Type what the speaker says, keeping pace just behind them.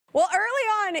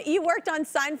you worked on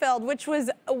Seinfeld, which was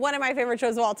one of my favorite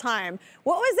shows of all time.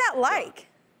 What was that like?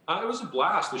 It was a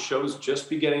blast. The show was just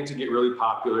beginning to get really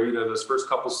popular. You know, those first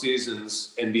couple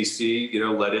seasons, NBC,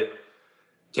 let it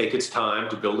take its time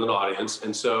to build an audience.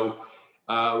 And so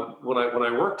when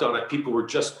I worked on it, people were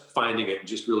just finding it and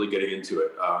just really getting into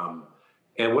it.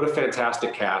 And what a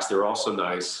fantastic cast. They were all so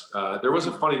nice. There was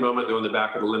a funny moment, though, in the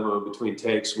back of the limo in between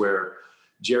takes where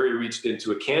Jerry reached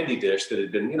into a candy dish that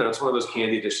had been, it's one of those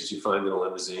candy dishes you find in a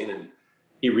limousine. And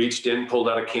he reached in, pulled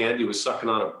out a candy, was sucking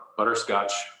on a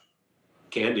butterscotch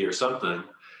candy or something.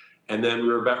 And then we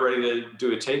were about ready to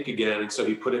do a take again. And so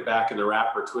he put it back in the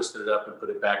wrapper, twisted it up, and put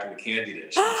it back in the candy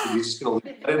dish. And so he's just going to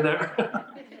leave it in there.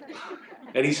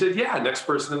 And he said, yeah, next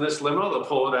person in this limo, they'll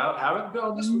pull it out, have it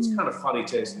go. This one's kind of funny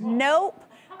tasting. Nope.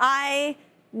 I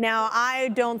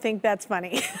don't think that's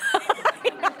funny.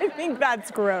 I think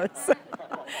that's gross.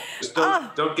 Just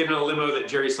don't get in a limo that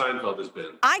Jerry Seinfeld has been.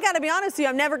 I got to be honest with you,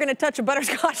 I'm never going to touch a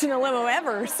butterscotch in a limo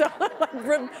ever. So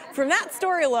from that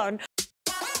story alone.